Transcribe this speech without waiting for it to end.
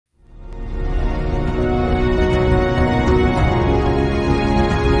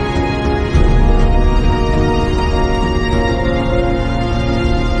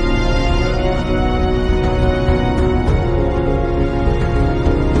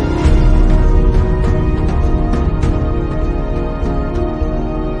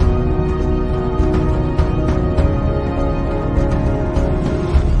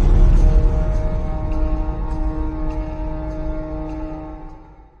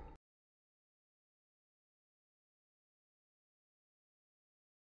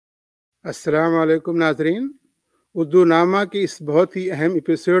अस्सलाम वालेकुम नाज़रीन। उर्दू नामा की इस बहुत ही अहम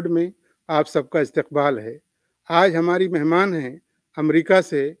एपिसोड में आप सबका इस्तकबाल है। आज हमारी मेहमान हैं अमेरिका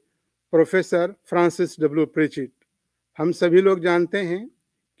से प्रोफेसर फ्रांसिस डब्ल्यू प्रिचिट। हम सभी लोग जानते हैं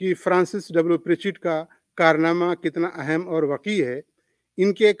कि फ्रांसिस डब्ल्यू प्रिचिट का कारनामा कितना अहम और वक़ी है।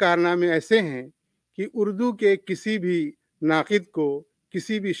 इनके कारनामे ऐसे हैं कि उर्दू के किसी भी नाक़िद को,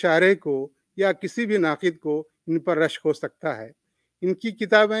 किसी भी शायरे को या किसी भी नाक़िद को इन पर रश्क हो सकता है। इनकी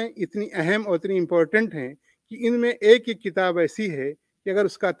किताबें इतनी अहम और इतनी इम्पोर्टेंट हैं कि इनमें एक-एक किताब ऐसी है कि अगर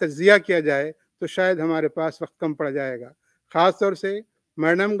उसका तज्ज़िया किया जाए तो शायद हमारे पास वक़्त कम पड़ जाएगा। ख़ास तौर से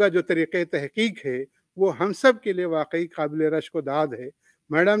मैडम का जो तरीक़े तहक़ीक़ है वो हम सब के लिए वाक़ई काबिल रश्क व दाद है।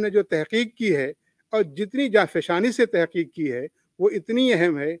 मैडम ने जो तहक़ीक़ की है और जितनी जाफ़शानी से तहक़ीक़ की है वो इतनी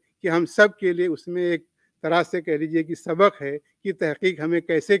अहम है कि हम सब के लिए उसमें एक तरह से कह लीजिए कि सबक है कि तहक़ीक़ हमें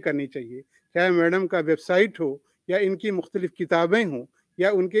कैसे करनी चाहिए। चाहे मैडम का वेबसाइट हो या इनकी मुख्तलिफ़ किताबें हों या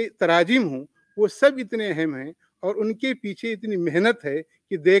उनके तराजीम हों, वो सब इतने अहम हैं और उनके पीछे इतनी मेहनत है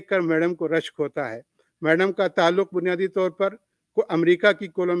कि देखकर मैडम को रश्क होता है। मैडम का ताल्लुक़ बुनियादी तौर पर अमेरिका की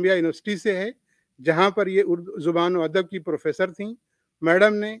कोलंबिया यूनिवर्सिटी से है, जहाँ पर ये उर्दू ज़ुबान व अदब की प्रोफ़ेसर थीं।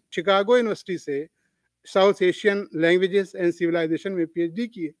 मैडम ने शिकागो यूनिवर्सिटी से south Asian languages and civilisation में पीएचडी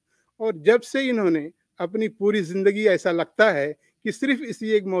की है और जब से इन्होंने अपनी पूरी ज़िंदगी ऐसा लगता है कि सिर्फ़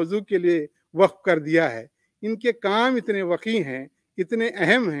इसी एक मौजू के लिए वक़्फ़ कर दिया है। इनके काम इतने वक़ी हैं, इतने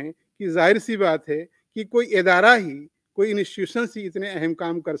अहम हैं कि ज़ाहिर सी बात है कि कोई इदारा ही, कोई इंस्टीट्यूशन ही इतने अहम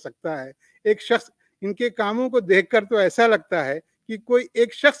काम कर सकता है। एक शख्स इनके कामों को देखकर तो ऐसा लगता है कि कोई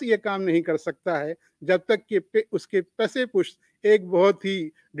एक शख्स ये काम नहीं कर सकता है जब तक कि उसके पसे पुष्ट एक बहुत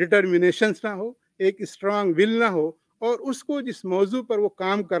ही डिटर्मिनेशंस ना हो, एक स्ट्रांग विल ना हो और उसको जिस मौजू पर वो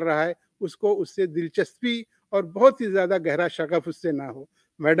काम कर रहा है उसको उससे दिलचस्पी और बहुत ही ज़्यादा गहरा शगफ उससे ना हो।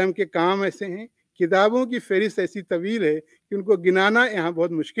 मैडम के काम ऐसे हैं, किताबों की फ़हरिस्त ऐसी तवील है कि उनको गिनाना यहाँ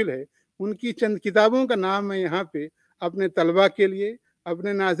बहुत मुश्किल है। उनकी चंद किताबों का नाम मैं यहाँ पे अपने तलबा के लिए,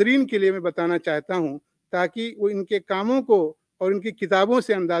 अपने नाज़रीन के लिए मैं बताना चाहता हूँ ताकि वो इनके कामों को और इनकी किताबों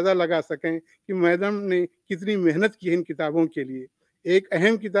से अंदाज़ा लगा सकें कि मैडम ने कितनी मेहनत की है इन किताबों के लिए। एक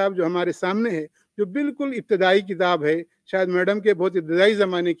अहम किताब जो हमारे सामने है, जो बिल्कुल इब्तदाई किताब है, शायद मैडम के बहुत इब्तदाई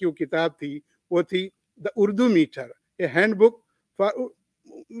ज़माने की वो किताब थी, वो थी the Urdu metre, A handbook for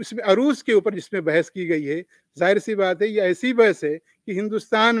इसमें अरूज़ के ऊपर जिसमें बहस की गई है। ज़ाहिर सी बात है ये ऐसी बहस है कि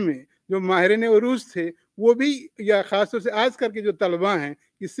हिंदुस्तान में जो माहिरीन अरूज़ थे वो भी या ख़ास तौर से आज कल के जो तलबा हैं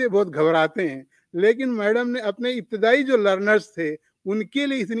इससे बहुत घबराते हैं। लेकिन मैडम ने अपने इब्तदाई जो लर्नर्स थे उनके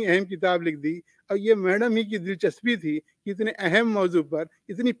लिए इतनी अहम किताब लिख दी और ये मैडम ही की दिलचस्पी थी कि इतने अहम मौजू पर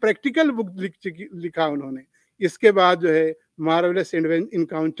इतनी प्रैक्टिकल बुक लिखा उन्होंने। इसके बाद जो है मार्वेलस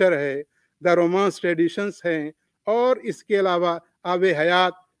इनकाउंटर है, द रोमांस ट्रेडिशंस हैं और इसके अलावा आब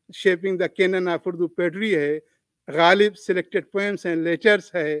हयात shaping the canon of Urdu poetry है, Ghalib selected poems and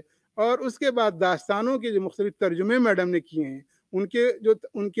letters है और उसके बाद दास्तानों के जो मुख्तलिफ तर्जुमे मैडम ने किए हैं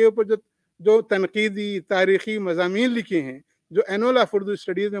उनके ऊपर जो तनकीदी तारीख़ी मज़ामीन लिखे हैं, जो एनुअल ऑफ उर्दू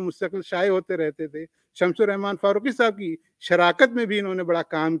स्टडीज़ में मुस्तकिल शाये होते रहते थे। शम्सुर रहमान फ़ारूक़ी साहब की शराकत में भी इन्होंने बड़ा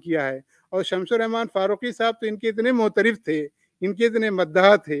काम किया है और शम्सुर रहमान फ़ारूक़ी साहब तो इनके इतने मोतरिफ़ थे, इनके इतने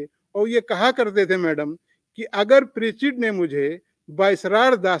मद्दाह थे और ये कहा करते थे मैडम कि अगर प्रिचिट ने मुझे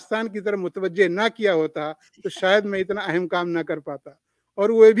बाइसरार दास्तान की तरफ मुतवज्जे ना किया होता तो शायद मैं इतना अहम काम ना कर पाता।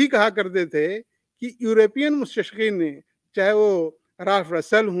 और वो भी कहा करते थे कि यूरोपियन मुस्तशरीक़ीन ने, चाहे वो राल्फ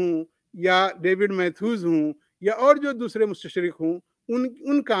रसल हूँ या डेविड मैथ्यूज़ हूँ या और जो दूसरे मुस्तशरिक हूँ,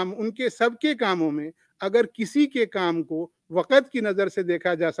 उनके सबके कामों में अगर किसी के काम को वक़्त की नज़र से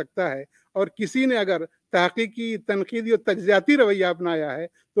देखा जा सकता है और किसी ने अगर तहक़ीक़ी, तनक़ीदी और तज्ज़ियाती रवैया अपनाया है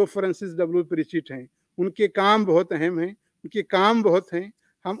तो फ्रांसिस डब्ल्यू प्रिचिट हैं। उनके काम बहुत अहम हैं, उनके काम बहुत हैं।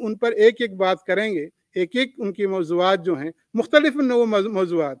 हम उन पर एक-एक बात करेंगे, एक-एक उनके मौज़ूआत जो हैं, मुख्तलिफ़ नौ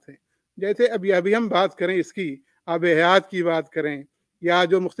मौज़ूआत हैं। जैसे अभी हम बात करें इसकी आब हयात की बात करें या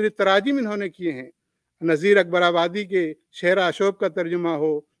जो मुख्तलिफ़ तराजिम इन्होंने किए हैं, नज़ीर अकबर आबादी के शहर आशोब का तर्जुमा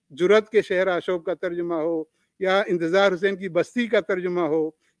हो, जुरत के शहर आशोब का तर्जुमा हो या इंतज़ार हुसैन की बस्ती का तर्जुमा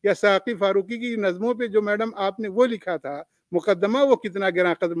हो या साक़ी फ़ारूक़ी की नज़मों पे जो मैडम आपने वो लिखा था मुक़द्दमा, वो कितना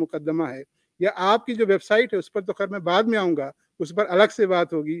गिरां क़द्र मुक़द्दमा है, या आपकी जो वेबसाइट है उस पर तो खैर मैं बाद में आऊँगा, उस पर अलग से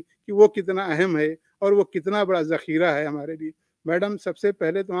बात होगी कि वो कितना अहम है और वो कितना बड़ा ज़ख़ीरा है हमारे लिए। मैडम सबसे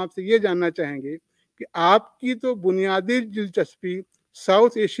पहले तो आपसे ये जानना चाहेंगे कि आपकी तो बुनियादी दिलचस्पी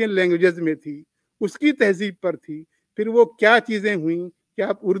साउथ एशियन लैंग्वेजेज़ में थी, उसकी तहज़ीब पर थी, फिर वो क्या चीज़ें हुईं कि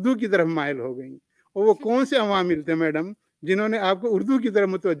आप उर्दू की तरफ माइल हो गईं? और वो कौन से अवामिल थे मैडम जिन्होंने आपको उर्दू की तरफ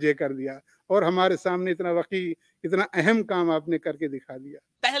मुतवज्जे कर दिया और हमारे सामने इतना वक़ी, इतना अहम काम आपने करके दिखा दिया?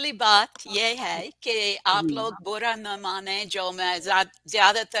 पहली बात ये है कि आप जी, लोग बुरा न माने जो मैं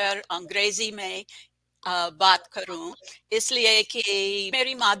ज़्यादातर अंग्रेज़ी में बात करूं, इसलिए कि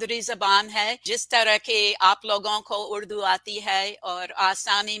मेरी मादरी ज़बान है। जिस तरह के आप लोगों को उर्दू आती है और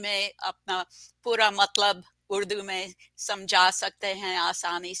आसानी में अपना पूरा मतलब उर्दू में समझा सकते हैं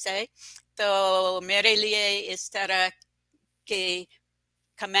आसानी से, तो मेरे लिए इस तरह के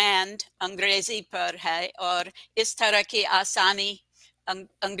कमांड अंग्रेजी पर है और इस तरह की आसानी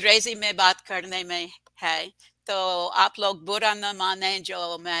अंग्रेजी में बात करने में है। तो आप लोग बुरा न माने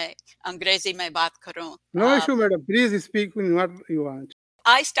जो मैं अंग्रेजी में बात करूं। No issue, madam. Please speak in what you want.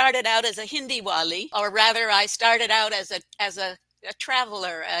 I started out as a Hindi wali, or rather I started out as a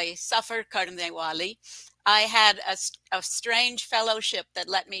traveler, a safar karne wali. I had a strange fellowship that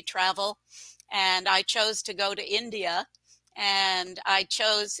let me travel, and I chose to go to India, and I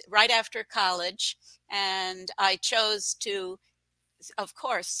chose right after college, and I chose to, of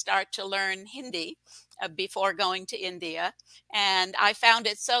course, start to learn Hindi before going to India. And I found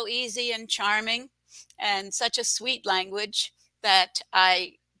it so easy and charming and such a sweet language that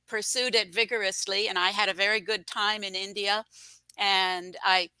I pursued it vigorously. And I had a very good time in India. And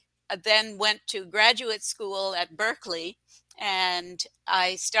I then went to graduate school at Berkeley. And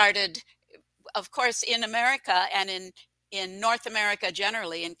I started, of course, in America and in North America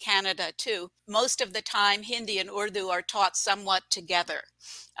generally, in Canada too, most of the time Hindi and Urdu are taught somewhat together.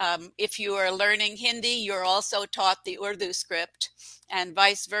 If you are learning Hindi, you're also taught the Urdu script, and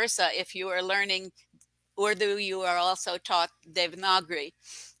vice versa. If you are learning Urdu, you are also taught Devanagari.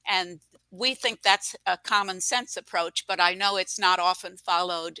 And we think that's a common sense approach, but I know it's not often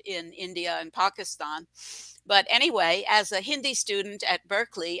followed in India and Pakistan. But anyway, as a Hindi student at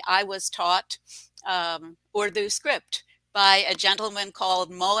Berkeley, I was taught Urdu script by a gentleman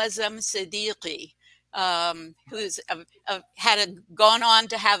called Moazzam Siddiqui, who's gone on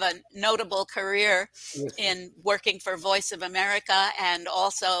to have a notable career in working for Voice of America and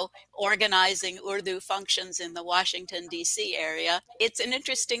also organizing Urdu functions in the Washington, D.C. area. It's an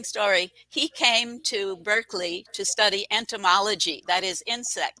interesting story. He came to Berkeley to study entomology, that is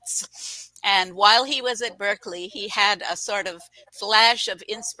insects. And while he was at Berkeley, he had a sort of flash of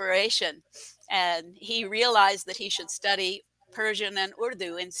inspiration, and he realized that he should study Persian and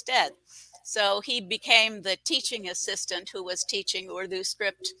Urdu instead. So he became the teaching assistant who was teaching Urdu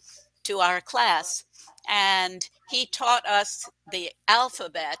script to our class. And he taught us the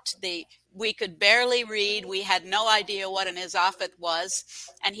alphabet. We could barely read. We had no idea what an izafat was.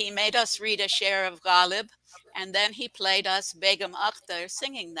 And he made us read a share of Ghalib. And then he played us Begum Akhtar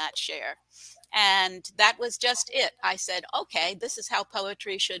singing that share. And that was just it. I said, okay, this is how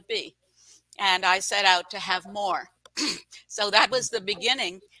poetry should be. And I set out to have more. So that was the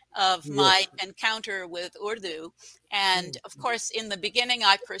beginning of my encounter with Urdu. And of course, in the beginning,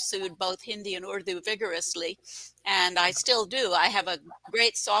 I pursued both Hindi and Urdu vigorously, and I still do. I have a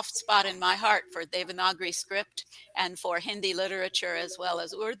great soft spot in my heart for Devanagari script and for Hindi literature as well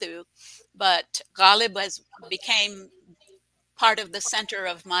as Urdu. But Ghalib became part of the center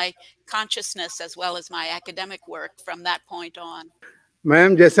of my consciousness as well as my academic work from that point on.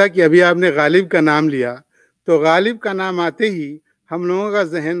 Ma'am, जैसा कि अभी आपने गालिब का नाम लिया, तो गालिब का नाम आते ही हम लोगों का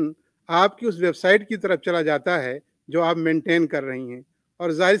जहन आपकी उस वेबसाइट की तरफ चला जाता है जो आप मेंटेन कर रही हैं,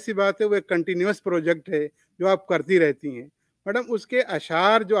 और जाहिर सी बात है वो एक कंटिन्यूस प्रोजेक्ट है जो आप करती रहती हैं। मैडम, उसके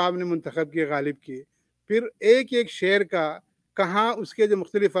अशार जो आपने मुंतखब किए गालिब के, फिर एक एक शेर का कहाँ उसके जो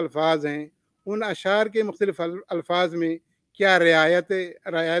मुख्तलिफ अल्फाज हैं, उन अशार के मुख्तलिफ अल्फाज में क्या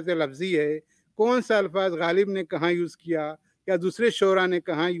रियायत लफ्ज़ी है, कौन सा अल्फाज गालिब ने कहाँ यूज़ किया या दूसरे शोरा ने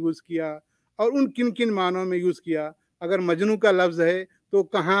कहाँ यूज़ किया और उन किन किन मानों में यूज़ किया, अगर मजनू का लफ्ज़ है तो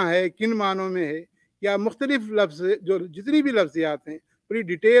कहाँ है, किन मानों में है, या मुख्तलिफ लफ्ज़ जो जितनी भी लफ्ज़ियात हैं पूरी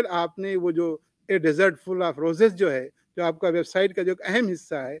डिटेल आपने वो जो a desert full of roses जो है, जो आपका वेबसाइट का जो अहम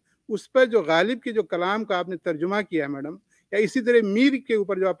हिस्सा है, उस पर जो गालिब के जो कलाम का आपने तर्जुमा किया है मैडम, या इसी तरह मीर के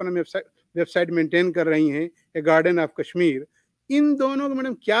ऊपर जो अपना वेबसाइट मेंटेन कर रही हैं ए गार्डन ऑफ कश्मीर, इन दोनों को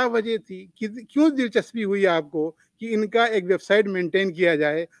मैडम क्या वजह थी, क्यों दिलचस्पी हुई आपको कि इनका एक वेबसाइट मेंटेन किया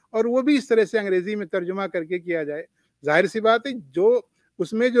जाए और वो भी इस तरह से अंग्रेजी में तर्जुमा करके किया जाए? जाहिर सी बात है जो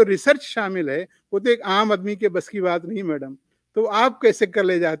उसमें जो रिसर्च शामिल है वो तो एक आम आदमी के बस की बात नहीं मैडम, तो आप कैसे कर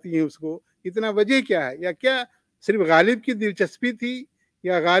ले जाती हैं उसको, इतना वजह क्या है? या क्या सिर्फ गालिब की दिलचस्पी थी,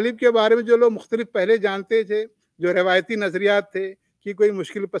 या गालिब के बारे में जो लोग मुख्तलिफ पहले जानते थे, जो रवायती नज़रियात थे कि कोई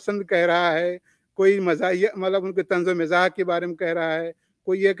मुश्किल पसंद कह रहा है, कोई मज़ाहिया मतलब उनके तंज़ो मिज़ाह के बारे में कह रहा है,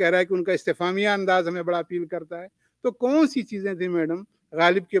 कोई ये कह रहा है कि उनका इस्तिफ़ामिया अंदाज़ हमें बड़ा अपील करता है, तो कौन सी चीज़ें थी मैडम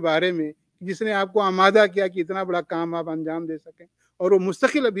गालिब के बारे में जिसने आपको आमादा किया कि इतना बड़ा काम आप अंजाम दे सकें और वो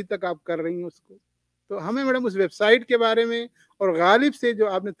मुस्तकिल अभी तक आप कर रही हैं उसको? तो हमें मैडम उस वेबसाइट के बारे में और गालिब से जो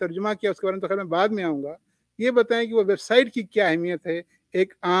आपने तर्जुमा किया उसके बारे में तो खैर मैं बाद में आऊँगा, ये बताएं कि वो वेबसाइट की क्या अहमियत है,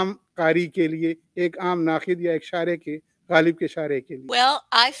 एक आम कारी के लिए, एक आम नाखिद या एक शारे के, गालिब के शारे के लिए? Well,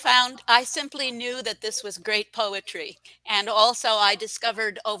 I simply knew that this was great poetry. And also, I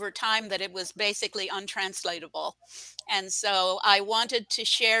discovered over time that it was basically untranslatable. And so I wanted to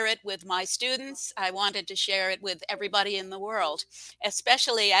share it with my students. I wanted to share it with everybody in the world,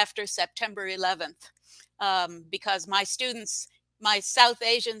 especially after September 11th, because my students, my South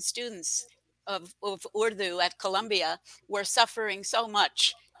Asian students of Urdu at Columbia, were suffering so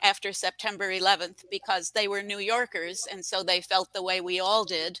much after September 11th because they were New Yorkers, and so they felt the way we all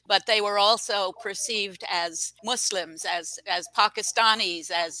did, but they were also perceived as Muslims, as Pakistanis,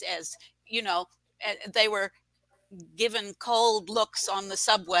 as you know, they were given cold looks on the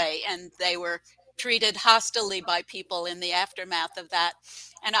subway, and they were treated hostilely by people in the aftermath of that.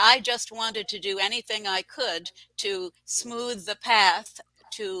 And I just wanted to do anything I could to smooth the path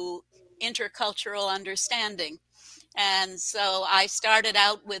to intercultural understanding. And so I started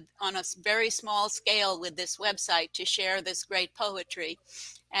out with, on a very small scale, with this website to share this great poetry.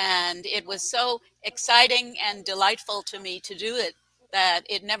 And it was so exciting and delightful to me to do it that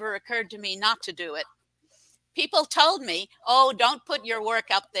it never occurred to me not to do it. People told me, oh, don't put your work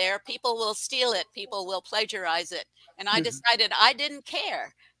up there. People will steal it. People will plagiarize it. And I decided I didn't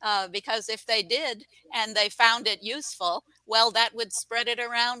care, because if they did and they found it useful, well, that would spread it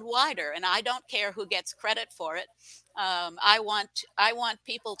around wider. And I don't care who gets credit for it. I want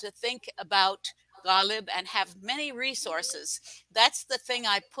people to think about Ghalib and have many resources. That's the thing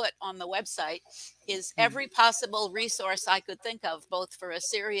I put on the website, is every possible resource I could think of, both for a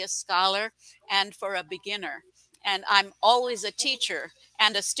serious scholar and for a beginner. And I'm always a teacher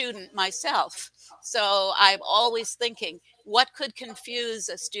and a student myself. So I'm always thinking, what could confuse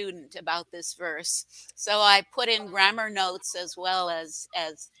a student about this verse? So I put in grammar notes as well as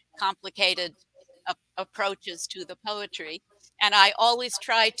complicated approaches to the poetry. And I always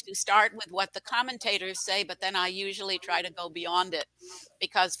try to start with what the commentators say, but then I usually try to go beyond it,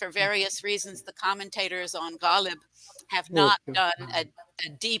 because for various reasons, the commentators on Ghalib have not done a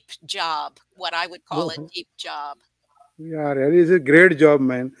deep job, what I would call a deep job. Yeah, it is a great job,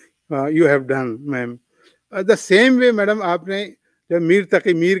 man. You have done, ma'am. The same way, madam, आपने जब मीर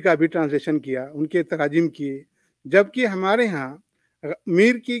तकी मीर का भी translation किया, उनके तराजिम किए, जबकि हमारे यहाँ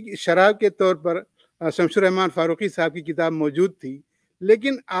मीर की शराब के तौर पर शमशुर रहमान फारूकी साहब की किताब मौजूद थी,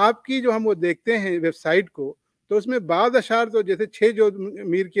 लेकिन आपकी जो हम वो देखते हैं वेबसाइट को, तो उसमें बाद अशार तो जैसे 6 जो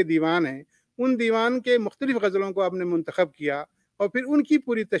मीर के दीवान हैं, उन दीवान के मुख्तलिफ गज़लों को आपने मुंतखब किया और फिर उनकी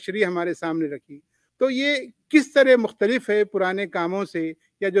पूरी तशरीह हमारे सामने रखी। तो ये किस तरह मुख्तलिफ है पुराने कामों से,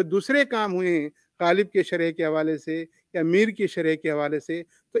 या जो दूसरे काम हुए हैं गालिब के शरह के हवाले से या मीर की शरह के हवाले से,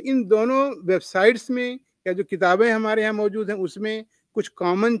 तो इन दोनों वेबसाइट्स में या जो किताबें हमारे यहाँ मौजूद हैं उसमें कुछ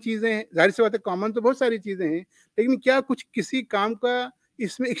कॉमन चीज़ें हैं? ज़ाहिर सी बात है, कॉमन तो बहुत सारी चीज़ें हैं, लेकिन क्या कुछ किसी काम का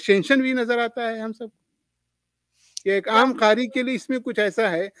इसमें एक्सटेंशन भी नज़र आता है हम सब? ये एक आम कारी के लिए इसमें कुछ ऐसा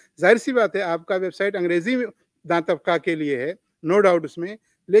है? ज़ाहिर सी बात है, आपका वेबसाइट अंग्रेज़ी में दाँ तबका के लिए है, नो डाउट उसमें,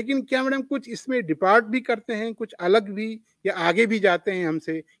 लेकिन क्या मैडम कुछ इसमें डिपार्ट भी करते हैं, कुछ अलग भी, या आगे भी जाते हैं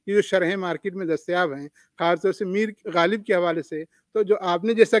हमसे? ये जो शरहें मार्केट में दस्तयाब हैं, ख़ासतौर से मीर गालिब के हवाले से, तो जो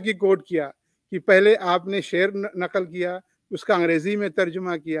आपने जैसा कि कोट किया कि पहले आपने शेर नकल किया, उसका अंग्रेज़ी में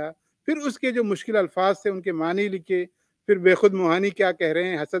तर्जुमा किया, फिर उसके जो मुश्किल अल्फाज थे उनके मानी लिखे, फिर बेखुद मुहानी क्या कह रहे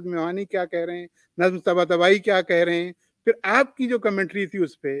हैं, हसद मुहानी क्या कह रहे हैं, नज़्म तबातबाई क्या कह रहे हैं, फिर आपकी जो कमेंट्री थी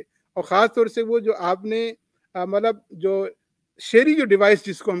उस पर, और ख़ास तौर से वो जो आपने मतलब जो शेरी जो डिवाइस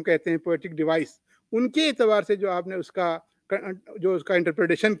जिसको हम कहते हैं, पोएटिक डिवाइस, उनके एतबार से जो आपने उसका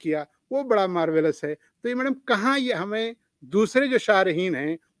इंटरप्रिटेशन किया, वो बड़ा मार्वेलस है। तो ये मैडम कहाँ ये हमें दूसरे जो शारहीन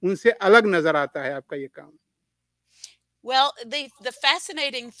हैं उनसे अलग नज़र आता है आपका ये काम? Well, the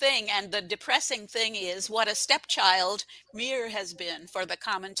fascinating thing and the depressing thing is what a stepchild Mir has been for the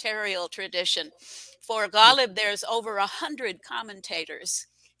commentarial tradition. For Ghalib, there's over 100 commentators.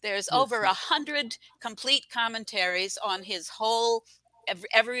 There's over 100 complete commentaries on his whole,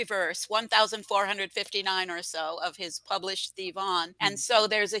 every verse, 1,459 or so of his published divan. And so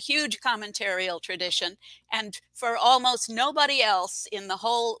there's a huge commentarial tradition. And for almost nobody else in the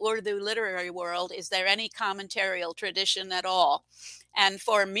whole Urdu literary world is there any commentarial tradition at all. And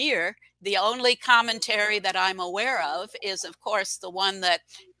for Mir, the only commentary that I'm aware of is, of course, the one that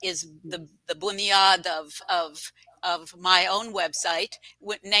is the bunyad of my own website,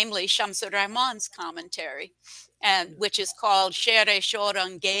 namely Shamsur Rahman's commentary, and which is called Sher-e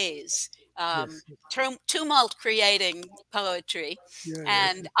Shorangez, tumult creating poetry.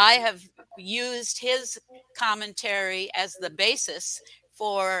 And I have used his commentary as the basis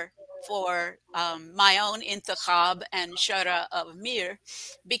for for my own intikhab and shara of Mir,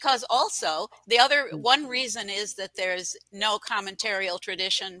 because also one reason is that there's no commentarial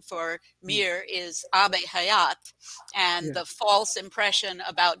tradition for Mir is Abe Hayat, and the false impression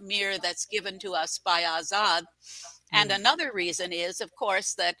about Mir that's given to us by Azad. And another reason is, of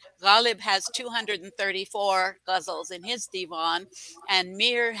course, that Ghalib has 234 ghazals in his divan, and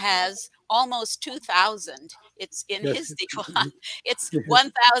Mir has almost 2,000. It's in his divan. It's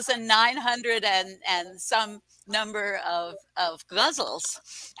 1,900 and some number of ghazals.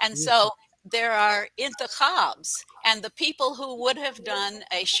 And so there are intikhabs, and the people who would have done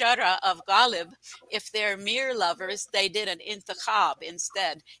a shara of Ghalib, if they're Mir lovers, they did an intikhab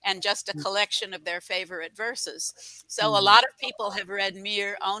instead, and just a collection of their favorite verses. So a lot of people have read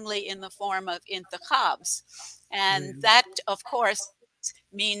Mir only in the form of intikhabs. And that, of course,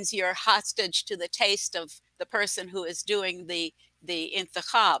 means you're hostage to the taste of the person who is doing the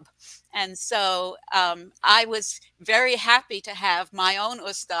intikhab. And so I was very happy to have my own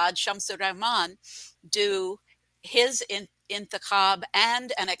Ustad, Shamsur Rahman, do his intikhab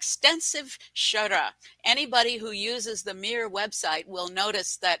and an extensive shara. Anybody who uses the Mir website will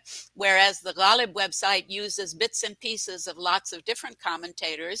notice that whereas the Ghalib website uses bits and pieces of lots of different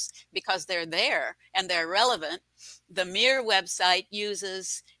commentators because they're there and they're relevant, the Mir website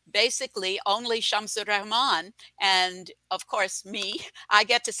uses basically only Shamsur Rahman, and of course me. I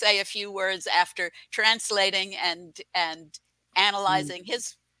get to say a few words after translating and analyzing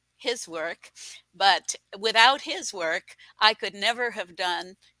his work, but without his work I could never have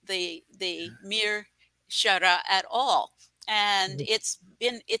done the Mir shara at all. And it's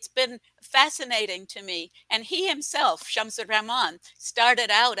been fascinating to me. And he himself, Shamsur Rahman, started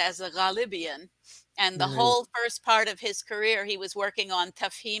out as a Ghalibian. And the whole first part of his career, he was working on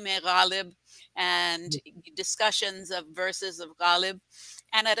Tafhim-e-Ghalib and discussions of verses of Ghalib.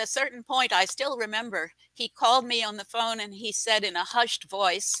 And at a certain point, I still remember, he called me on the phone and he said in a hushed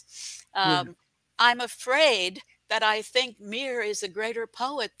voice, I'm afraid that I think Mir is a greater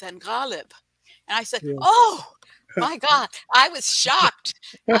poet than Ghalib. And I said, oh, my God, I was shocked.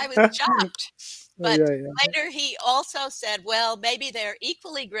 I was shocked. But later he also said, well, maybe they're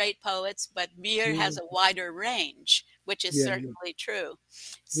equally great poets, but Mir has a wider range, which is certainly true.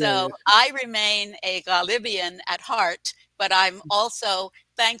 So I remain a Ghalibian at heart, but I'm also,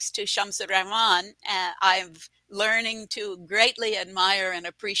 thanks to Shamsur Rahman, I'm learning to greatly admire and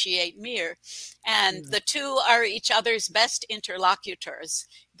appreciate Mir. And the two are each other's best interlocutors.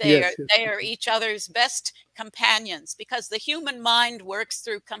 They are each other's best companions, because the human mind works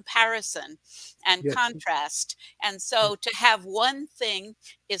through comparison and contrast. And so to have one thing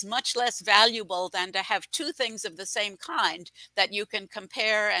is much less valuable than to have two things of the same kind that you can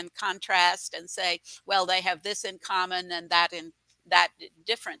compare and contrast and say, well, they have this in common and that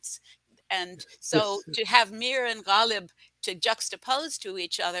difference. And so to have Mir and Ghalib to juxtapose to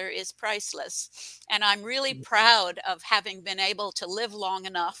each other is priceless. And I'm really proud of having been able to live long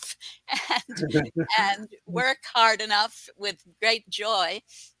enough and work hard enough with great joy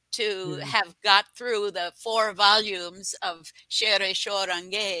to have got through the 4 volumes of Sher-e-Shor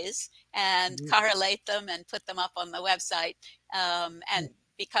Angez and correlate them and put them up on the website. And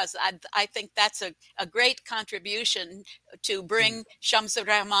because I think that's a great contribution to bring Shamsur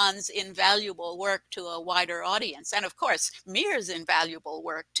Rahman's invaluable work to a wider audience. And of course, Mir's invaluable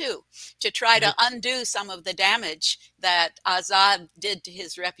work too, to try to undo some of the damage that Azad did to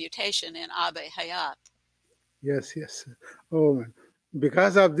his reputation in Abe Hayat. Yes. Oh man.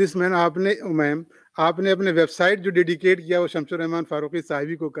 Because of this man, आपने अपने website जो dedicate किया वो शमसुर रहमान फारूकी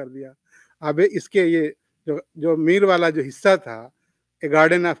साहिबी को कर दिया. अब इसके ये जो मीर वाला जो हिस्सा था, ए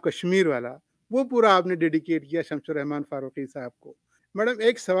गार्डन ऑफ कश्मीर वाला, वो पूरा आपने डेडिकेट किया शमसुर रहमान फारूकी साहब को. मैडम,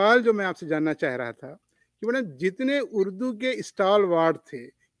 एक सवाल जो मैं आपसे जानना चाह रहा था कि मैडम जितने उर्दू के स्टॉल वार्ड थे,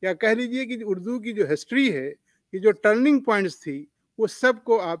 या कह लीजिए कि उर्दू की जो हिस्ट्री है, कि जो टर्निंग पॉइंट्स थी, वो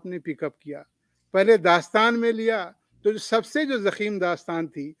सबको आपने पिकअप किया. पहले दास्तान में लिया तो सबसे जो ज़ख़ीम दास्तान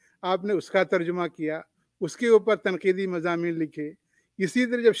थी आपने उसका तर्जुमा किया, उसके ऊपर तनकीदी मज़ामीन लिखे. इसी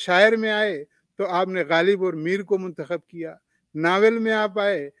तरह जब शायर में आए तो आपने गालिब और मीर को मुंतखब किया. नावल में आप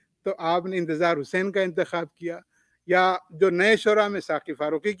आए तो आपने इंतज़ार हुसैन का इंतखाब किया, या जो नए शुरा में साक़ी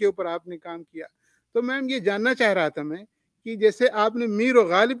फारूकी के ऊपर आपने काम किया. तो मैम ये जानना चाह रहा था मैं कि जैसे आपने मीर और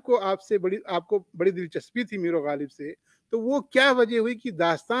गालिब को आपको बड़ी दिलचस्पी थी मीर और गालिब से, तो वो क्या वजह हुई कि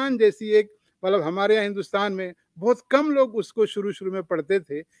दास्तान जैसी एक, मतलब हमारे यहाँ हिंदुस्तान में बहुत कम लोग उसको शुरू में पढ़ते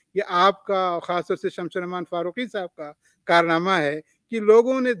थे. ये आपका, ख़ासतौर से शमसुर रहमान फारूकी साहब का कारनामा है कि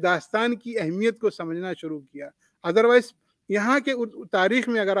लोगों ने दास्तान की अहमियत को समझना शुरू किया. अदरवाइज यहाँ के तारीख़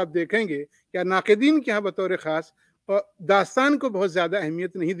में अगर आप देखेंगे, या नाक़िदीन के यहाँ बतौर ख़ास और दास्तान को बहुत ज़्यादा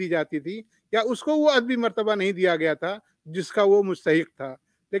अहमियत नहीं दी जाती थी या उसको वो अदबी मर्तबा नहीं दिया गया था जिसका वो मुस्तहिक था।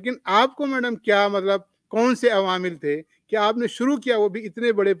 लेकिन आपको मैडम क्या मतलब कौन से अवामिल थे कि आपने शुरू किया वो भी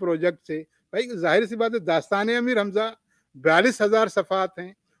इतने बड़े प्रोजेक्ट से? भाई ज़ाहिर सी बात है दास्तान अमीर हमज़ा 42,000 सफ़हात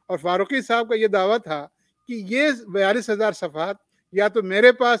हैं और फारूकी साहब का ये दावा था कि ये 42,000 सफ़हात या तो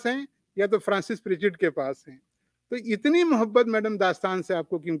मेरे पास हैं या तो फ्रांसिस प्रिचेट के पास हैं। तो इतनी मोहब्बत मैडम दास्तान से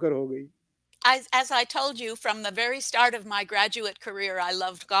आपको क्यों कर हो गई? As I told you from the very start of my graduate career, I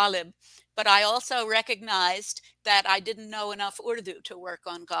loved Ghalib, but I also recognized that I didn't know enough Urdu to work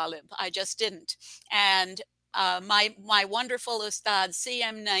on Ghalib. I just didn't. And my wonderful Ustad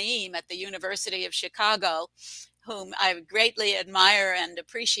C.M. Naeem at the University of Chicago, whom I greatly admire and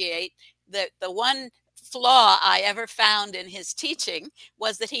appreciate, the one flaw I ever found in his teaching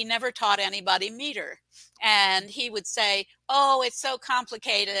was that he never taught anybody meter. And he would say, "Oh, it's so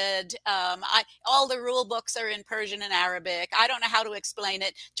complicated. All the rule books are in Persian and Arabic. I don't know how to explain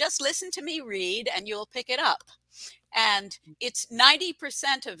it. Just listen to me read and you'll pick it up." And it's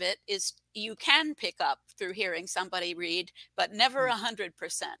 90% of it is you can pick up through hearing somebody read, but never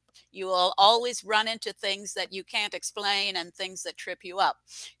 100%. You will always run into things that you can't explain and things that trip you up.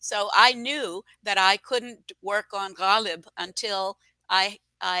 So I knew that I couldn't work on Ghalib until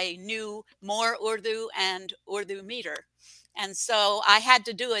I knew more Urdu and Urdu meter. And so I had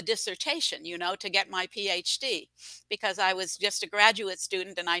to do a dissertation, you know, to get my PhD because I was just a graduate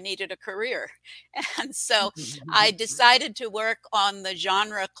student and I needed a career. And so I decided to work on the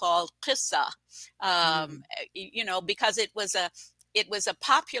genre called qissa, you know, because it was a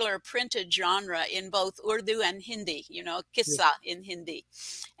popular printed genre in both Urdu and Hindi, you know, qissa in Hindi.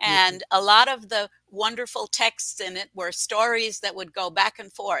 And a lot of the wonderful texts in it were stories that would go back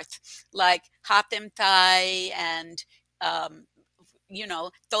and forth, like Hatim Tai and you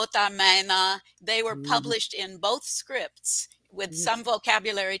know, Tota Maina. They were published in both scripts with some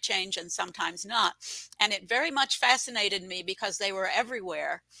vocabulary change and sometimes not. And it very much fascinated me because they were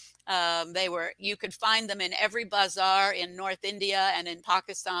everywhere. You could find them in every bazaar in North India and in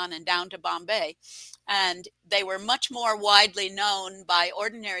Pakistan and down to Bombay. And they were much more widely known by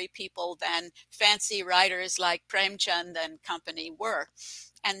ordinary people than fancy writers like Premchand and company were.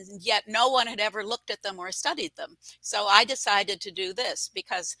 And yet no one had ever looked at them or studied them. So I decided to do this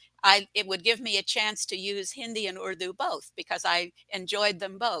because it would give me a chance to use Hindi and Urdu both because I enjoyed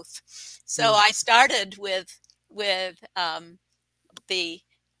them both. So I started with the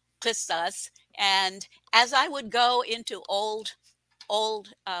qissas, and as I would go into old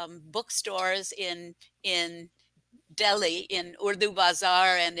bookstores in Delhi, in Urdu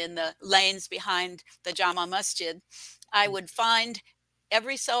Bazaar and in the lanes behind the Jama Masjid, I would find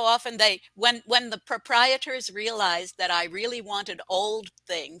every so often when the proprietors realized that I really wanted old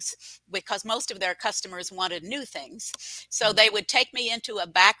things because most of their customers wanted new things. So they would take me into a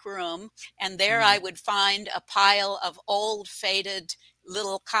back room and there I would find a pile of old faded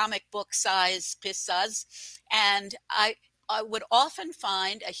little comic book size qissas. And I would often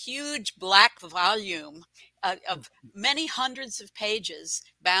find a huge black volume of many hundreds of pages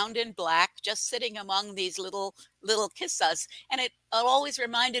bound in black, just sitting among these little qissas. And it always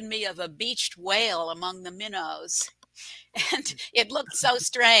reminded me of a beached whale among the minnows. And it looked so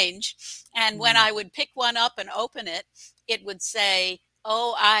strange. And when I would pick one up and open it, it would say,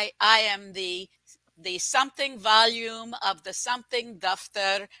 "Oh, I am the something volume of the something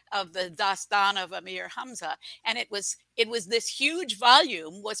daftar of the Dastan of Amir Hamza." And it was this huge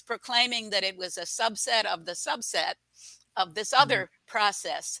volume was proclaiming that it was a subset of the subset of this other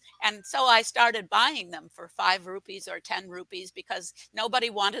process. And so I started buying them for 5 rupees or 10 rupees because nobody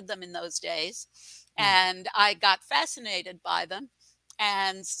wanted them in those days. And I got fascinated by them.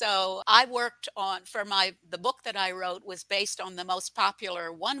 And so I worked on, the book that I wrote was based on the most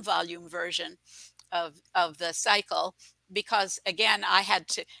popular 1-volume version of the cycle, because again, I had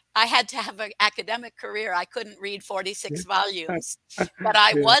to have an academic career. I couldn't read 46 volumes, but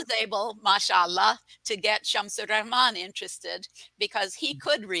I was able, mashallah, to get Shamsur Rahman interested because he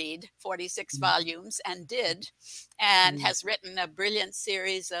could read 46 volumes and did, and has written a brilliant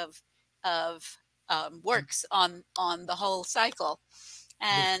series of works on the whole cycle.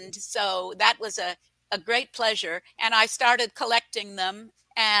 And so that was a great pleasure. And I started collecting them,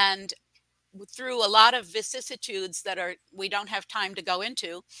 and through a lot of vicissitudes that we don't have time to go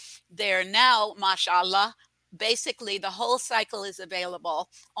into, they're now, mashallah, basically the whole cycle is available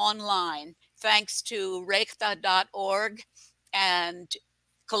online thanks to rekhta.org and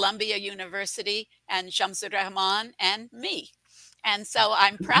Columbia University and Shamsur Rahman and me. And so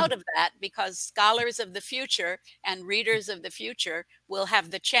I'm proud of that, because scholars of the future and readers of the future will have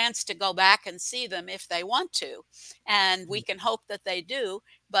the chance to go back and see them if they want to. And we can hope that they do.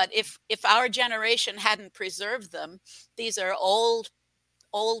 But if our generation hadn't preserved them, these are old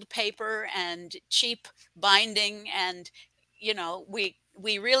paper and cheap binding, and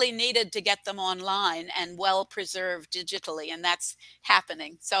we really needed to get them online and well preserved digitally, and that's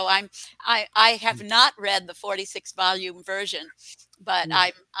happening. So I have not read the 46 volume version, but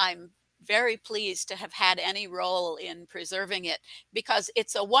I'm very pleased to have had any role in preserving it, because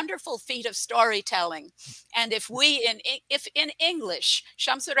it's a wonderful feat of storytelling. And if in English,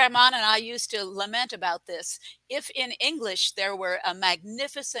 Shamsur Rahman and I used to lament about this, if in English there were a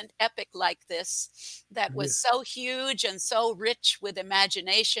magnificent epic like this that was so huge and so rich with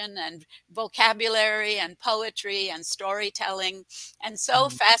imagination and vocabulary and poetry and storytelling, and so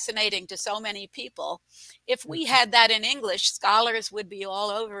fascinating to so many people, if we had that in English, scholars would be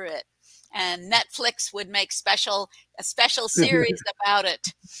all over it. And Netflix would make a special series about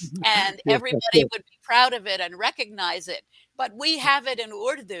it, and everybody would be proud of it and recognize it. But we have it in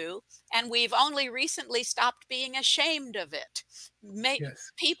Urdu, and we've only recently stopped being ashamed of it.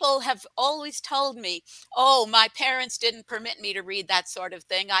 People have always told me, oh, my parents didn't permit me to read that sort of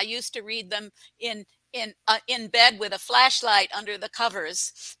thing. I used to read them in bed with a flashlight under the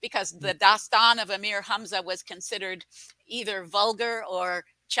covers, because the Dastan of Amir Hamza was considered either vulgar or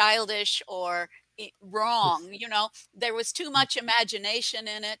childish or wrong. There was too much imagination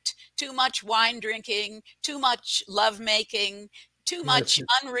in it, too much wine drinking, too much love making, too much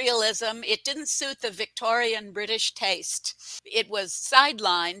unrealism. It didn't suit the Victorian British taste. It was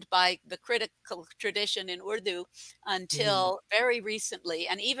sidelined by the critical tradition in Urdu until very recently.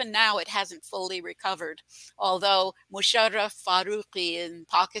 And even now it hasn't fully recovered, although Musharraf Farooqi in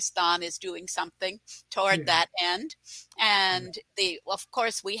Pakistan is doing something toward that end. And of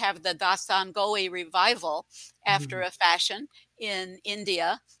course, we have the Dastan Goi revival after a fashion in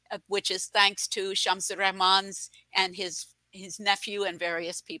India, which is thanks to Shamsur Rahman's and his nephew and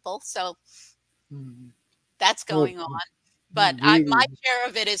various people. So that's going on. But my share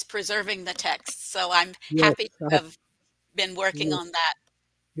of it is preserving the text. So I'm happy to have been working on that.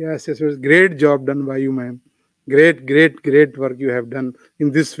 Yes, it was great job done by you, ma'am. Great work you have done in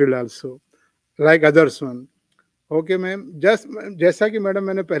this field also, like others one. Okay ma'am, जैसा कि madam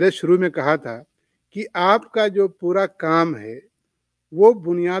मैंने पहले शुरू में कहा था कि आपका जो पूरा काम है वो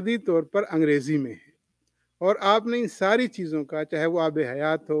बुनियादी तौर पर अंग्रेजी में है, और आपने इन सारी चीज़ों का, चाहे वो आब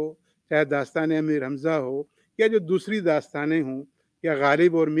हयात हो, चाहे दास्तान अमीर हमज़ा हो, या जो दूसरी दास्तानें हों, या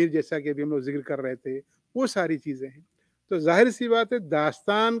गालिब और मीर जैसा कि अभी हम लोग जिक्र कर रहे थे, वो सारी चीज़ें हैं। तो जाहिर सी बात है,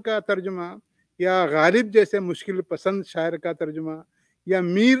 दास्तान का तर्जुमा या गालिब जैसे मुश्किल पसंद शायर का तर्जुमा, या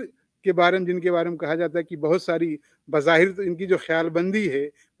मीर के बारे में, जिनके बारे में कहा जाता है कि बहुत सारी बज़ाहिर तो इनकी जो ख्यालबंदी है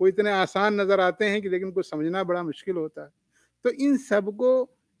वो इतने आसान नज़र आते हैं कि लेकिन उनको समझना बड़ा मुश्किल होता है। तो इन सब को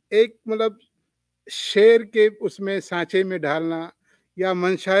एक मतलब शेर के उसमें सांचे में ढालना या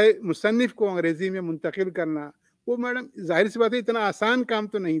मंशाए मुसन्निफ को अंग्रेज़ी में मुंतकिल करना, वो मैडम जाहिर सी बात है इतना आसान काम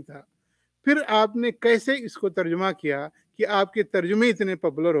तो नहीं था। फिर आपने कैसे इसको तर्जुमा किया कि आपके तर्जुमे इतने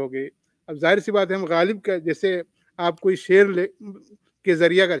पॉपुलर हो गए? अब जाहिर सी बात है, हम गालिब का जैसे आप कोई शेर के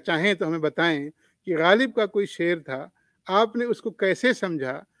ज़रिए अगर चाहें तो हमें बताएं कि गालिब का कोई शेर था, आपने उसको कैसे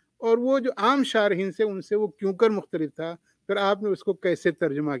समझा, और वो जो आम शारहीन से उनसे वो क्यों कर मुख्तलिफ था, फिर आपने उसको कैसे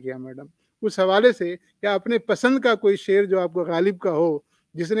तर्जुमा किया मैडम? उस हवाले से, या अपने पसंद का कोई शेर जो आपको गालिब का हो,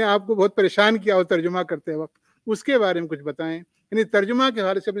 जिसने आपको बहुत परेशान किया हो तर्जुमा करते वक्त, उसके बारे में कुछ बताएं। यानी तर्जुमा के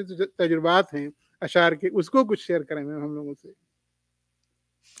हवाले से अपने तजुर्बात हैं अशार के, उसको कुछ शेयर करें मैम हम लोगों से।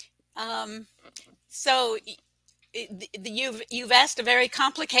 So you've asked a very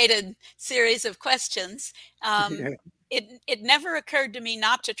complicated series of questions. It never occurred to me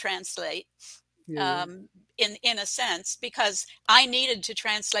not to translate. In a sense, because I needed to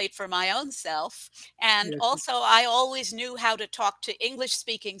translate for my own self. And also I always knew how to talk to English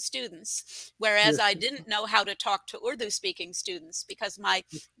speaking students, whereas I didn't know how to talk to Urdu speaking students, because my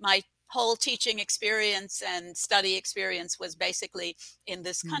whole teaching experience and study experience was basically in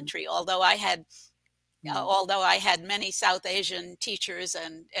this country, although I had many South Asian teachers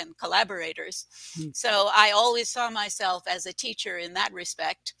and collaborators. So I always saw myself as a teacher in that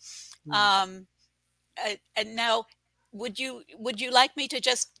respect. And now, would you like me to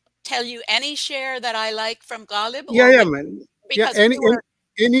just tell you any share that I like from Ghalib? Yeah, man. Because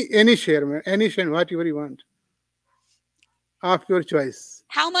any share, man. Any share, whatever you want. Of your choice.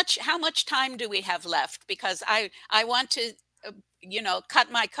 How much time do we have left? Because I want to,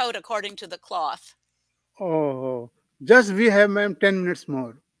 cut my coat according to the cloth. Oh, just we have, ma'am, 10 minutes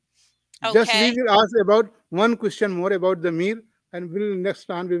more. Okay. Just we will ask about one question more about the Mir, and next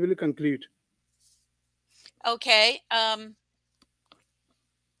time we will conclude. Okay.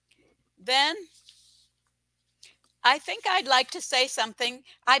 Then I think I'd like to say something.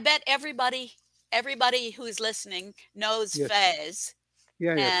 I bet everybody who's listening knows Yes. Faiz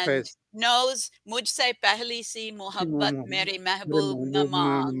and Faiz. knows Mujhse Pehli Si Mohabbat Meri Mehboob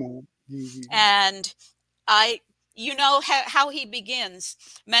Namang. Ji. And you know how he begins.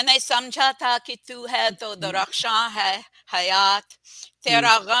 मैंने समझा था कि तू है तो दरख्शां है हयात,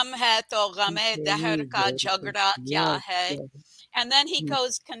 तेरा गम है तो गमे दहर का झगड़ा क्या है. And then he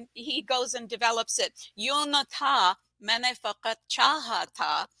goes and develops it. यूं न था मैंने फकत चाहा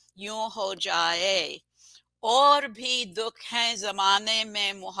था यूं हो जाए, और भी दुख हैं जमाने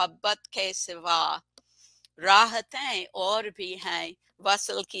में मोहब्बत के सिवा, राहतें और भी हैं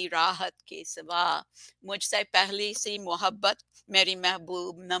वसल की राहत के सिवा, मुझसे पहली सी मोहब्बत मेरी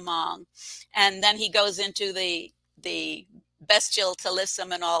महबूब न मांग. And then he goes into the bestial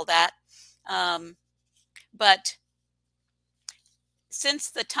talism and all that. But since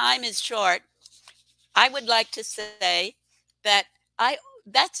the time is short, I would like to say that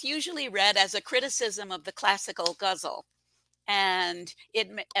that's usually read as a criticism of the classical ghazal, and it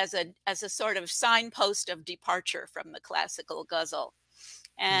as a sort of signpost of departure from the classical ghazal.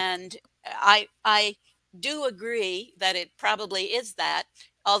 And I do agree that it probably is that,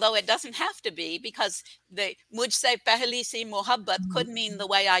 although it doesn't have to be, because the Mujhse Pehli Si Mohabbat could mean the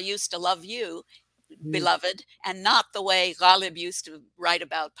way I used to love you, beloved, and not the way Ghalib used to write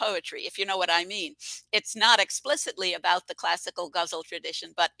about poetry, if you know what I mean. It's not explicitly about the classical ghazal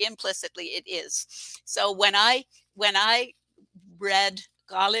tradition, but implicitly it is. So when I read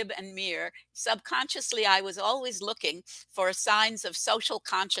Ghalib and Mir, subconsciously I was always looking for signs of social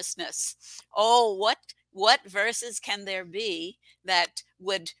consciousness. Oh, what verses can there be that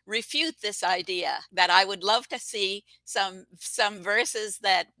would refute this idea? That I would love to see some verses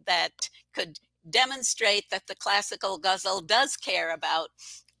that could demonstrate that the classical ghazal does care about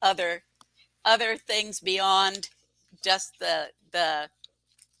other things beyond just the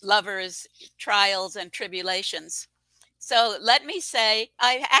lover's trials and tribulations. So let me say,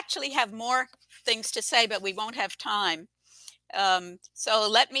 I actually have more things to say, but we won't have time. So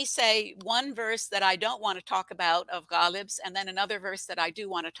let me say one verse that I don't want to talk about of Ghalib's, and then another verse that I do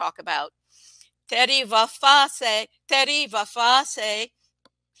want to talk about. Teri wafa se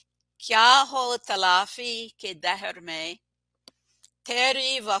kya ho talafi ke dahr mein,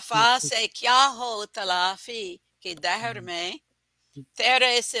 teri wafa se kya ho talafi ke dahr mein,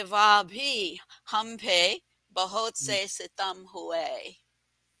 tere siwa bhi hum pe bahut se sitam hue.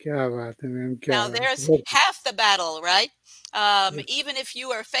 क्या बात है ma'am, क्या Now there's half the battle, right? Even if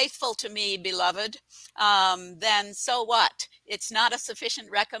you are faithful to me, beloved, then so what? It's not a sufficient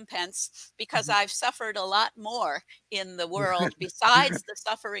recompense, because I've suffered a lot more in the world besides the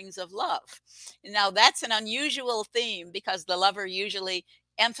sufferings of love. Now that's an unusual theme, because the lover usually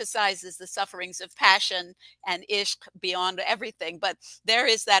emphasizes the sufferings of passion and ishq beyond everything. But there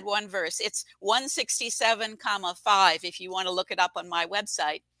is that one verse. It's 167,5 if you want to look it up on my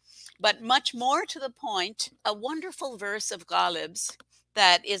website. But much more to the point, a wonderful verse of Ghalib's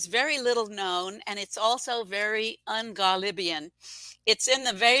that is very little known, and it's also very un-Ghalibian. It's in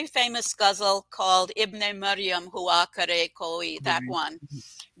the very famous ghazal called Ibn Maryam Hua Kare Koi, that one.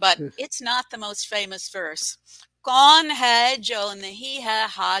 But it's not the most famous verse. Kaun hai jo nahi hai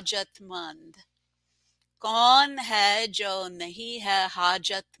hajatmand? Kaun hai jo nahi hai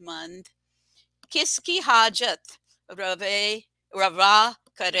hajatmand? Kiski hajat rava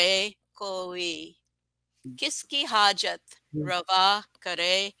करे कोई, किसकी हाजत रवा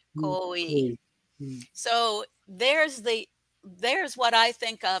करे कोई. So there's what I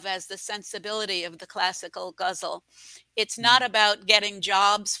think of as the sensibility of the classical ghazal. It's not about getting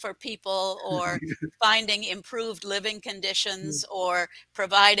jobs for people or finding improved living conditions or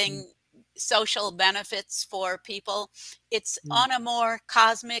providing social benefits for people. It's on a more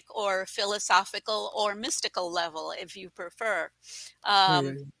cosmic or philosophical or mystical level, if you prefer,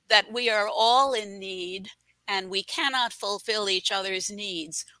 that we are all in need and we cannot fulfill each other's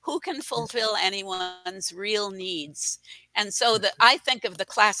needs. Who can fulfill anyone's real needs? And so I think of the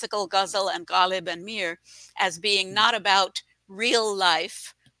classical ghazal and Ghalib and Mir as being not about real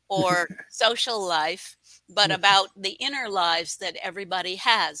life or social life, but about the inner lives that everybody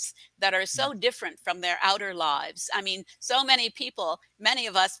has that are so different from their outer lives. I mean, so many people, many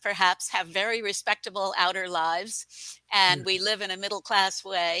of us perhaps have very respectable outer lives, and we live in a middle-class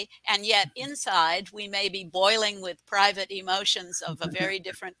way, and yet inside we may be boiling with private emotions of a very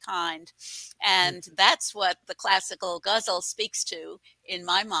different kind. And that's what the classical ghazal speaks to, in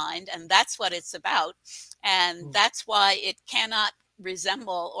my mind, and that's what it's about. And that's why it cannot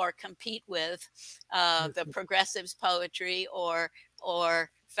resemble or compete with the progressives' poetry or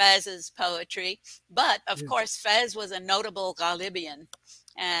Fez's poetry. But of course, Fez was a notable Ghalibian,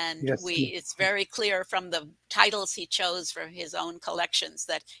 and it's very clear from the titles he chose for his own collections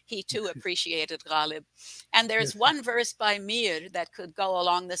that he too appreciated Ghalib. And there's one verse by Mir that could go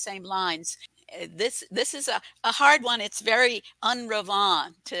along the same lines. This is a hard one. It's very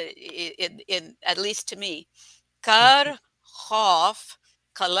unravant in at least to me. Kar khauf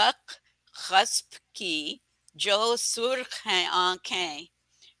khalaq khasp ki jo surkh hain aankhein.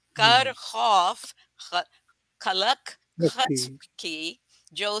 Kar khauf khalaq khasp ki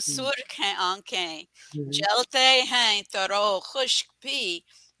jo surkh hain aankhein. Jalte hain taro khushk bhi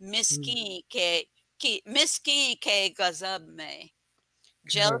miskin ke gazab mein.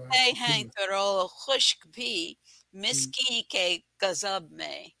 Jalte hain taro khushk bhi miskin ke gazab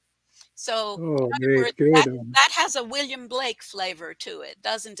mein. So in other words, that has a William Blake flavor to it,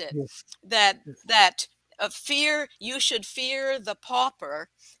 doesn't it? That fear, you should fear the pauper.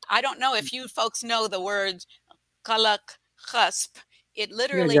 I don't know if you folks know the word kalak khasp. It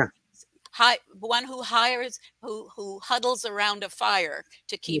literally means one who huddles around a fire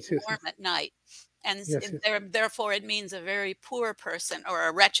to keep warm at night. And therefore, it means a very poor person or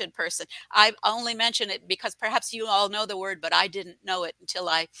a wretched person. I only mention it because perhaps you all know the word, but I didn't know it until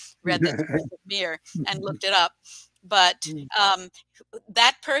I read the Mir and looked it up. But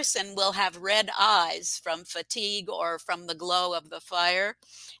that person will have red eyes from fatigue or from the glow of the fire.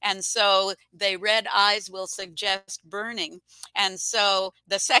 And so the red eyes will suggest burning. And so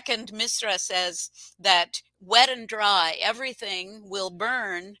the second Misra says that wet and dry, everything will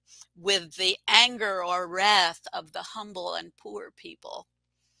burn with the anger or wrath of the humble and poor people.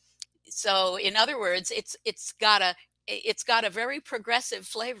 So in other words, it's got a very progressive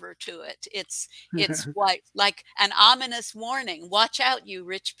flavor to it. It's like an ominous warning. Watch out, you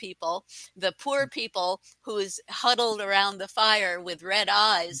rich people. The poor people who's huddled around the fire with red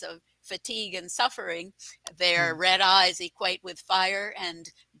eyes of fatigue and suffering, their red eyes equate with fire,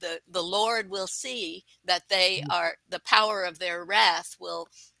 and the Lord will see that they are, the power of their wrath will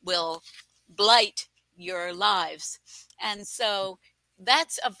blight your lives. And so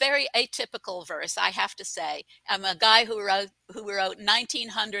that's a very atypical verse, I have to say. I'm a guy who wrote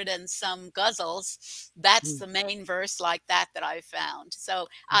 1900 and some ghazals. That's the main verse like that I found. So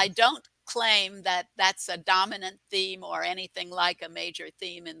I don't claim that that's a dominant theme or anything like a major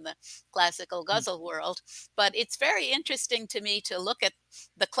theme in the classical ghazal world, but it's very interesting to me to look at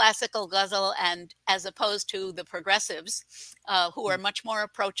the classical ghazal and as opposed to the progressives, who are much more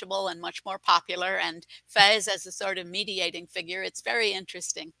approachable and much more popular, and Fez as a sort of mediating figure. It's very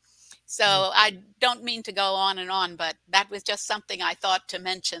interesting. So I don't mean to go on and on, but that was just something I thought to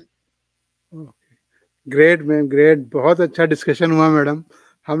mention. Great ma'am, great, बहुत अच्छा discussion हुआ madam.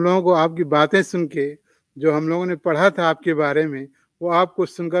 हम लोगों को आपकी बातें सुन के, जो हम लोगों ने पढ़ा था आपके बारे में, वो आपको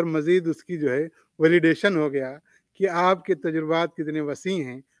सुनकर मज़ीद उसकी जो है वैलिडेशन हो गया कि आपके तजुर्बात कितने वसी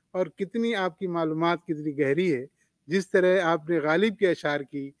हैं और कितनी आपकी मालूमात कितनी गहरी है. जिस तरह आपने गालिब के अशार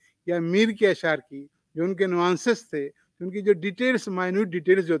की या मीर के अशार की, जो उनके नुआंसेस थे, उनकी जो डिटेल्स, माइन्यूट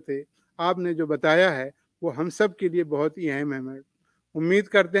डिटेल्स जो थे, आपने जो बताया है, वो हम सब के लिए बहुत ही अहम है मैम. उम्मीद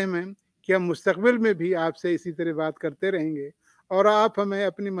करते हैं मैम कि हम मुस्तकबिल में भी आपसे इसी तरह बात करते रहेंगे और आप हमें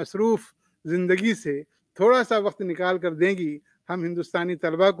अपनी मसरूफ़ ज़िंदगी से थोड़ा सा वक्त निकाल कर देंगी, हम हिंदुस्तानी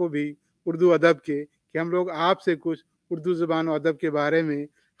तलबा को भी उर्दू अदब के, कि हम लोग आपसे कुछ उर्दू ज़बान और अदब के बारे में,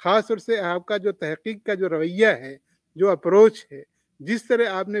 ख़ास तौर से आपका जो तहक़ीक़ का जो रवैया है, जो अप्रोच है, जिस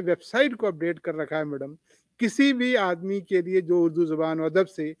तरह आपने वेबसाइट को अपडेट कर रखा है मैडम, किसी भी आदमी के लिए जो उर्दू ज़बान और अदब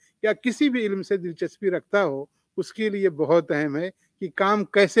से या किसी भी इल्म से दिलचस्पी रखता हो, उसके लिए बहुत अहम है कि काम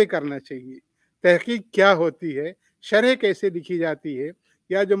कैसे करना चाहिए, तहक़ीक़ क्या होती है, शरह कैसे लिखी जाती है,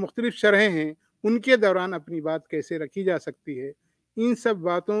 या जो मुख्तलिफ शरहें हैं उनके दौरान अपनी बात कैसे रखी जा सकती है. इन सब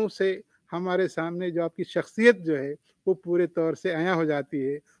बातों से हमारे सामने जो आपकी शख्सियत जो है वो पूरे तौर से आया हो जाती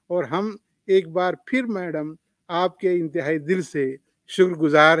है. और हम एक बार फिर मैडम आपके इंतहाई दिल से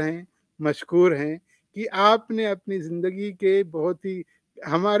शुक्रगुज़ार हैं, मशकूर हैं कि आपने अपनी ज़िंदगी के बहुत ही,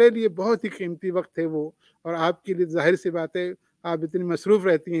 हमारे लिए बहुत ही कीमती वक्त है वो, और आपके लिए ज़ाहिर सी बात है आप इतनी मसरूफ़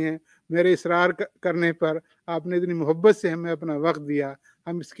रहती हैं, मेरे इसरार करने पर आपने इतनी मोहब्बत से हमें अपना वक्त दिया,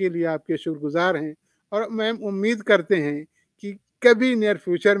 हम इसके लिए आपके शुक्रगुज़ार हैं. और मैम उम्मीद करते हैं कि कभी नियर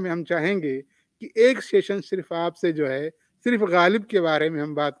फ्यूचर में हम चाहेंगे कि एक सेशन सिर्फ आपसे जो है, सिर्फ गालिब के बारे में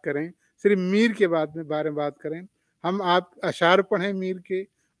हम बात करें, सिर्फ मीर के बारे में बात करें, हम आप अशार पढ़ें मीर के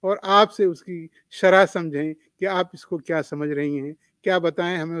और आपसे उसकी शरह समझें कि आप इसको क्या समझ रही हैं, क्या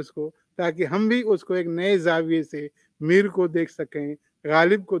बताएं हमें उसको, ताकि हम भी उसको एक नए ज़ाविये से मीर को देख सकें,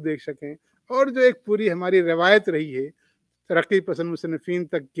 गालिब को देख सकें اور جو ایک پوری ہماری روایت رہی ہے ترقی پسند مصنفین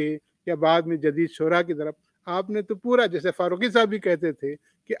تک کے یا بعد میں جدید شعراء کی طرف، آپ نے تو پورا، جیسے فاروقی صاحب بھی کہتے تھے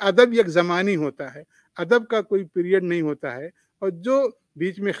کہ ادب یک زمانی ہوتا ہے، ادب کا کوئی پیریڈ نہیں ہوتا ہے، اور جو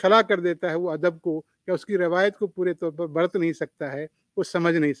بیچ میں خلا کر دیتا ہے وہ ادب کو یا اس کی روایت کو پورے طور پر برت نہیں سکتا ہے، وہ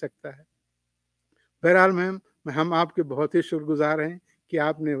سمجھ نہیں سکتا ہے۔ بہرحال میم، ہم آپ کے بہت ہی شکر گزار ہیں کہ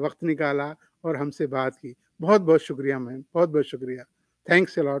آپ نے وقت نکالا اور ہم سے بات کی۔ بہت بہت شکریہ میم، بہت بہت شکریہ۔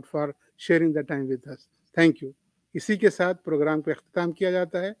 Thanks a lot for sharing the time with us. Thank you. اسی کے ساتھ پروگرام کو اختتام کیا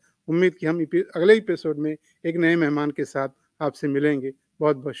جاتا ہے۔ امید کہ ہم اگلے ایپیسوڈ میں ایک نئے مہمان کے ساتھ آپ سے ملیں گے۔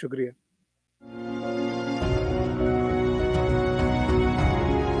 بہت بہت شکریہ۔